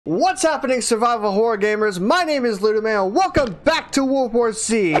What's happening, survival horror gamers? My name is Leuname and welcome back to World War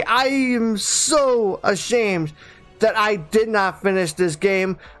C. I am so ashamed that I did not finish this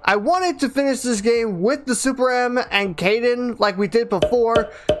game. I wanted to finish this game with the Super M and Kaden like we did before,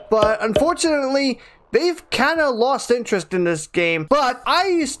 but unfortunately they've kind of lost interest in this game. But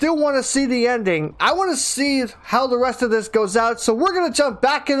I still want to see the ending. I want to see how the rest of this goes out, so we're going to jump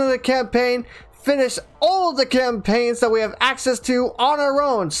back into the campaign, finish all of the campaigns that we have access to on our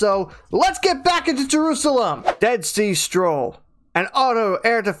own. So let's get back into Jerusalem. Dead Sea Stroll. An auto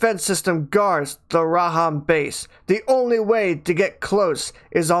air defense system guards the Raham base. The only way to get close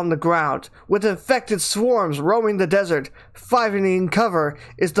is on the ground. With infected swarms roaming the desert, finding cover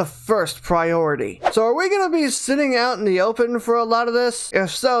is the first priority. So are we going to be sitting out in the open for a lot of this?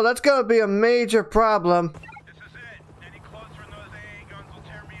 If so, that's going to be a major problem.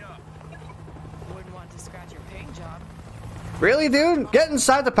 Really, dude? Get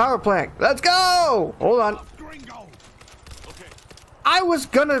inside the power plant. Let's go! Hold on. I was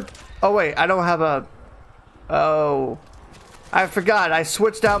gonna... Oh, wait. I don't have a... Oh. I forgot. I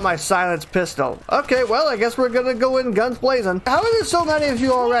switched out my silenced pistol. Okay, well, I guess we're gonna go in guns blazing. How are there so many of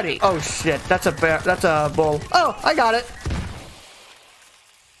you already? Oh, shit. That's a bear. That's a bull. Oh, I got it.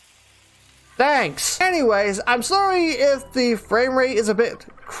 Thanks. Anyways, I'm sorry if the frame rate is a bit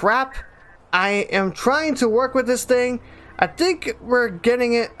crap. I am trying to work with this thing. I think we're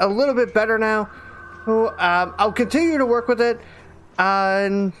getting it a little bit better now. I'll continue to work with it,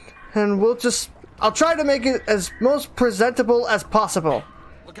 and we'll just... I'll try to make it as most presentable as possible.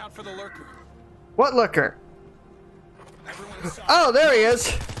 Look out for the lurker. What lurker? Oh, there he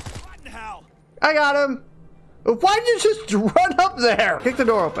is. I got him. Why'd you just run up there? Kick the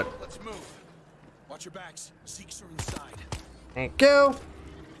door open. Let's move. Watch your backs. Seeks are inside. Thank you.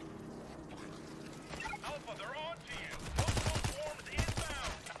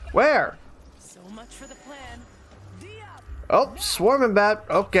 Where? So much for the plan. Oh, swarming bat.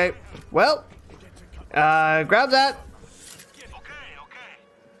 Okay. Well, grab that.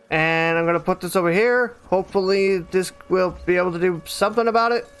 And I'm gonna put this over here. Hopefully, this will be able to do something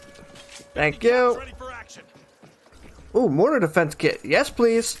about it. Thank you. Ooh, mortar defense kit. Yes,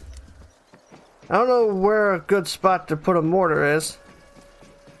 please. I don't know where a good spot to put a mortar is.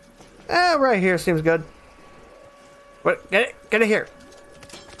 Right here seems good. What? Get it here.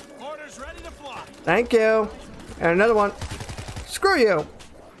 Thank you. And another one. Screw you.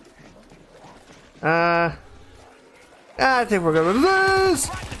 I think we're gonna lose.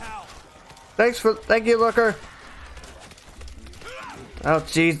 Thank you, looker. Oh,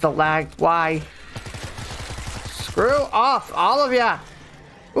 jeez, the lag. Why? Screw off, all of ya.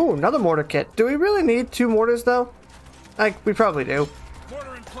 Ooh, another mortar kit. Do we really need 2 mortars, though? Like, we probably do.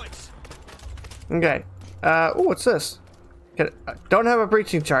 Mortar in place. Okay. Ooh, what's this? Don't have a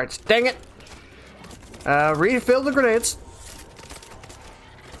breaching charge. Dang it. Refill the grenades.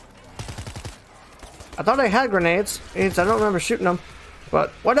 I thought I had grenades. I don't remember shooting them.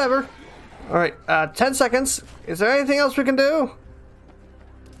 But whatever. Alright, 10 seconds. Is there anything else we can do?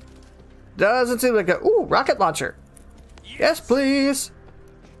 Doesn't seem like a... Ooh, rocket launcher. Yes, please.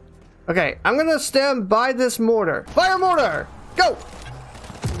 Okay, I'm gonna stand by this mortar. Fire mortar! Go!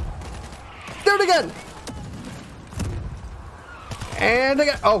 Do it again! And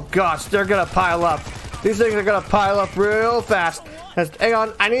again. Oh gosh, they're gonna pile up. These things are gonna pile up real fast. Hang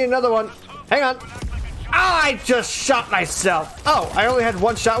on, I need another one. Hang on. Oh, I just shot myself. Oh, I only had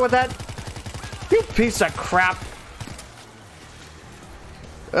 1 shot with that? You piece of crap.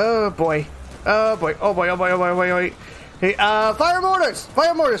 Oh boy. Oh boy. Oh boy. Oh boy. Oh boy. Oh boy. Oh boy. Hey, fire mortars!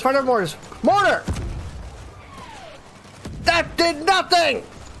 Fire mortars! Fire mortars! Mortar! That did nothing!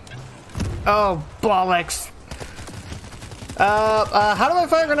 Oh, bollocks. How do I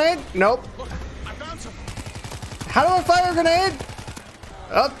fire a grenade? Nope. How do I fire a grenade?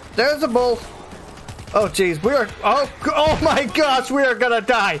 Oh, there's a bull. Oh, jeez. We are... Oh my gosh. We are gonna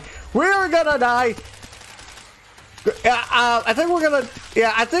die. We are gonna die. I think we're gonna...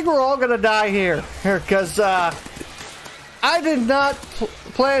 Yeah, I think we're all gonna die here. Because, I did not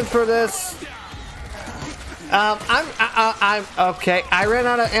plan for this. I'm... Okay. I ran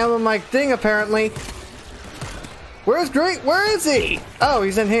out of ammo on my thing, apparently. Where's Great? Where is he? Oh,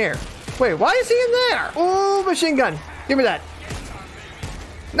 he's in here. Wait, why is he in there? Ooh, machine gun. Give me that.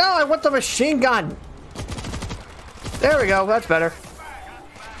 No, I want the machine gun. There we go. That's better.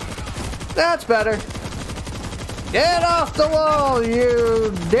 That's better. Get off the wall,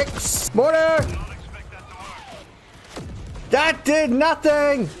 you dicks. Mortar. That did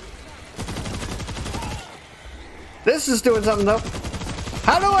nothing. This is doing something, though.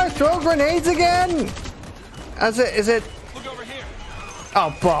 How do I throw grenades again? Is it? Look over here.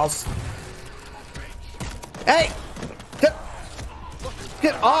 Oh, balls. Hey!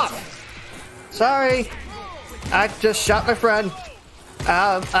 Get off! Sorry. I just shot my friend.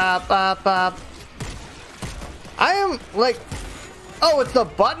 I am like... Oh, it's the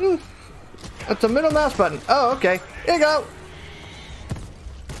button? It's the middle mouse button. Oh, okay. Here you go.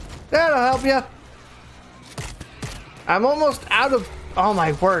 That'll help you. I'm almost out of... Oh,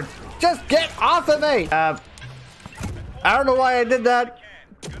 my word. Just get off of me! I don't know why I did that.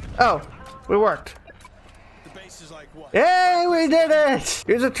 Oh, we worked. Yay, we did it!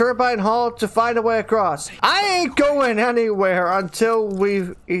 Use a turbine hull to find a way across. I ain't going anywhere until we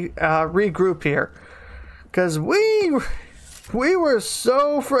regroup here. Because we were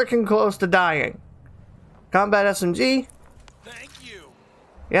so freaking close to dying. Combat SMG. Thank you.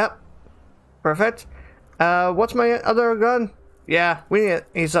 Yep. Perfect. What's my other gun? Yeah, we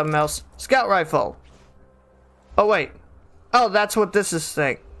need something else. Scout rifle. Oh, wait. Oh, that's what this is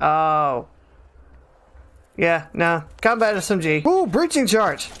saying. Oh. Yeah, no. Combat SMG. Ooh, breaching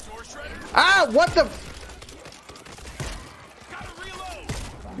charge. Ah, what the?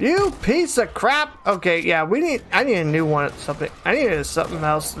 You piece of crap. Okay, yeah, I need a new one. Something. I need something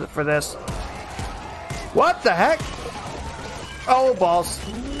else for this. What the heck? Oh, balls.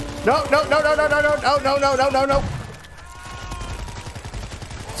 No, no, no, no, no, no, no, no, no, no, no, no, no.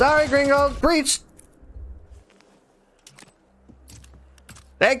 Sorry, gringos. Breach.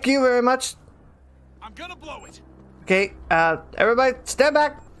 Thank you very much. I'm gonna blow it. Okay, everybody, stand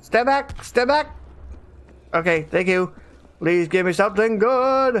back, stand back, stand back. Okay, thank you. Please give me something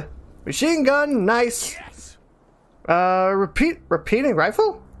good. Machine gun, nice. Yes. Repeating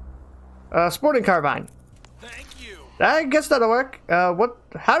rifle? Sporting carbine. Thank you. I guess that'll work.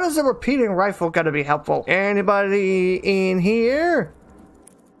 How does a repeating rifle gotta be helpful? Anybody in here?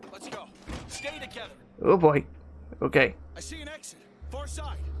 Let's go. Stay together. Oh boy. Okay. I see an exit. Far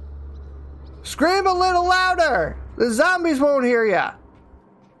side. Scream a little louder! The zombies won't hear ya!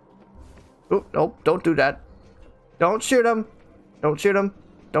 Oh, nope, don't do that. Don't shoot him. Don't shoot him.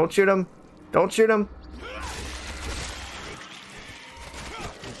 Don't shoot him. Don't shoot him.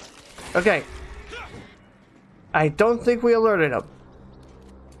 Okay. I don't think we alerted him.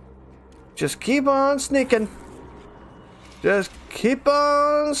 Just keep on sneaking. Just keep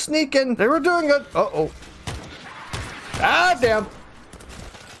on sneaking. They were doing good. Uh-oh. Ah, damn.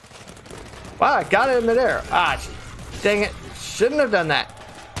 Wow, I got it in midair. Ah, dang it. Shouldn't have done that.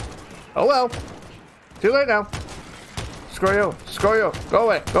 Oh well. Too late now. Screw you. Screw you. Go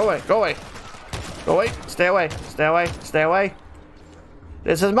away. Go away. Go away. Go away. Stay away. Stay away. Stay away.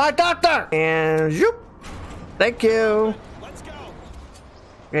 This is my doctor. And zoop. Thank you. Let's go.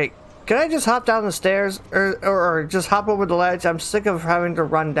 Okay. Can I just hop down the stairs? Or just hop over the ledge? I'm sick of having to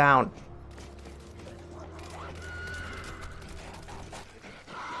run down.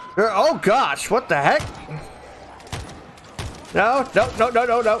 Oh gosh, what the heck? No, no, no, no,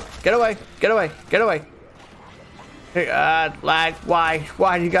 no, no. Get away, get away, get away. Lag,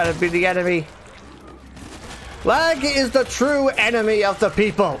 why you gotta be the enemy? Lag is the true enemy of the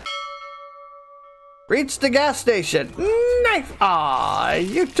people. Reach the gas station. Knife! Aw,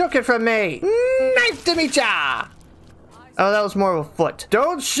 you took it from me. Knife to meet ya! Oh, that was more of a foot.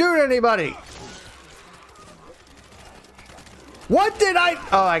 Don't shoot anybody. What did I...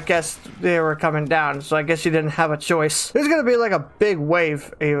 Oh, I guess they were coming down, so I guess you didn't have a choice. There's gonna be like a big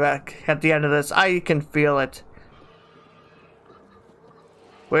wave evac at the end of this. I can feel it.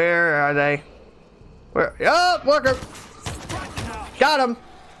 Where are they? Where? Oh, worker! Got him!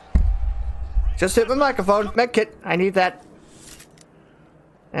 Just hit my microphone. Medkit. I need that.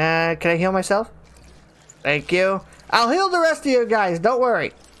 Can I heal myself? Thank you. I'll heal the rest of you guys. Don't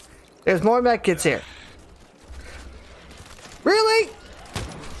worry. There's more medkits here. Really?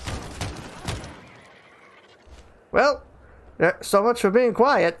 Well, so much for being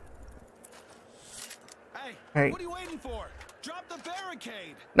quiet. Hey, what are you waiting for? Drop the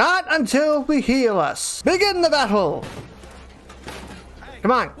barricade. Not until we heal us. Begin the battle. Hey,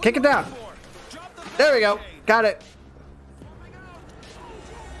 Come on, kick it down. There we go. Got it.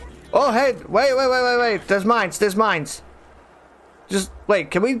 Oh, hey, wait. There's mines. There's mines. Just wait.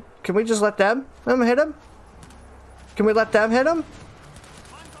 Can we just let them hit him? Can we let them hit him?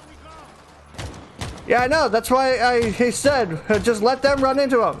 Yeah, I know. That's why he said just let them run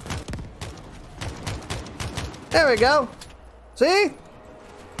into him. There we go. See?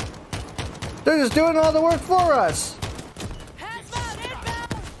 They're just doing all the work for us.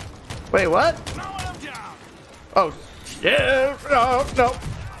 Wait, what? Oh, yeah. No.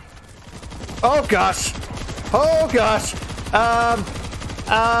 Oh gosh. Oh gosh.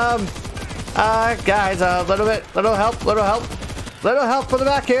 Guys, little help. Little help from the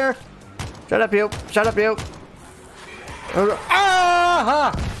back here. Shut up, you. Shut up, you.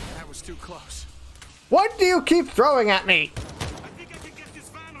 Ah! That was too close. What do you keep throwing at me? I think I can get this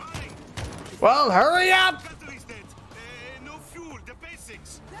van running. Well, hurry up. Battery's dead. No fuel. The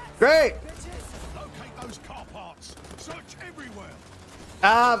basics. Great. Locate those car parts. Search everywhere.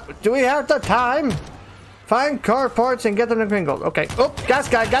 Do we have the time? Find car parts and get them entangled. Okay. Oh, gas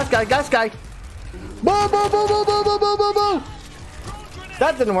guy, gas guy, gas guy. Boom, boom, boom, boom, boom, boom, boom, boom, boom.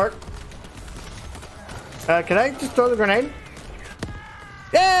 That didn't work. Can I just throw the grenade?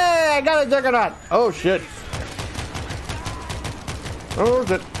 Yeah, I got a juggernaut. Oh, shit. Oh,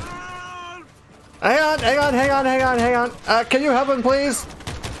 shit. Hang on, hang on, hang on, hang on, hang on. Can you help him, please?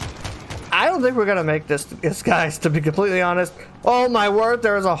 I don't think we're gonna make this, guys, to be completely honest. Oh my word,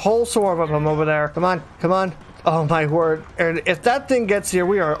 there is a whole swarm of them over there. Come on, come on. Oh my word. And if that thing gets here,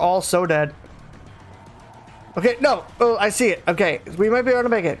 we are all so dead. Okay, no. Oh, I see it. Okay, we might be able to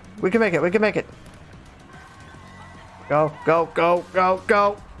make it. We can make it, we can make it. Go, go, go, go,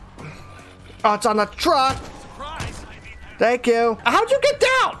 go. Oh, it's on the truck. Surprise. Thank you. How'd you get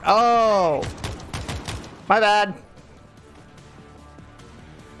down? Oh. My bad.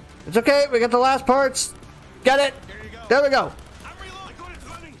 It's okay, we got the last parts. Get it? There we go. I'm reloading. Got it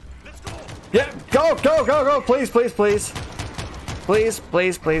running. Let's go. Yeah, go, go, go, go. Please, please, please. Please,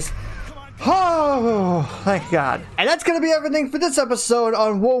 please, please. Oh, thank God. And that's going to be everything for this episode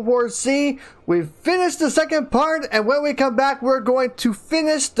on World War Z. We've finished the second part, and when we come back, we're going to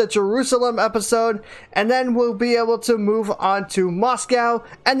finish the Jerusalem episode, and then we'll be able to move on to Moscow,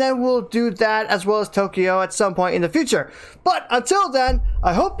 and then we'll do that as well as Tokyo at some point in the future. But until then,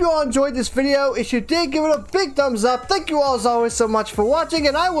 I hope you all enjoyed this video. If you did, give it a big thumbs up. Thank you all as always so much for watching,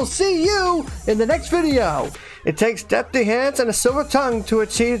 and I will see you in the next video. It takes depthy hands and a silver tongue to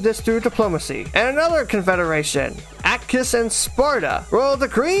achieve this through diplomacy. And another confederation, Atticus and Sparta. Royal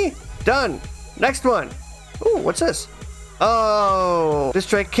decree? Done. Next one. Ooh, what's this? Oh, this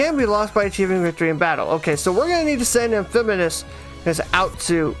trait can be lost by achieving victory in battle. Okay, so we're gonna need to send Amphibious out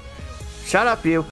to... Shut up, you.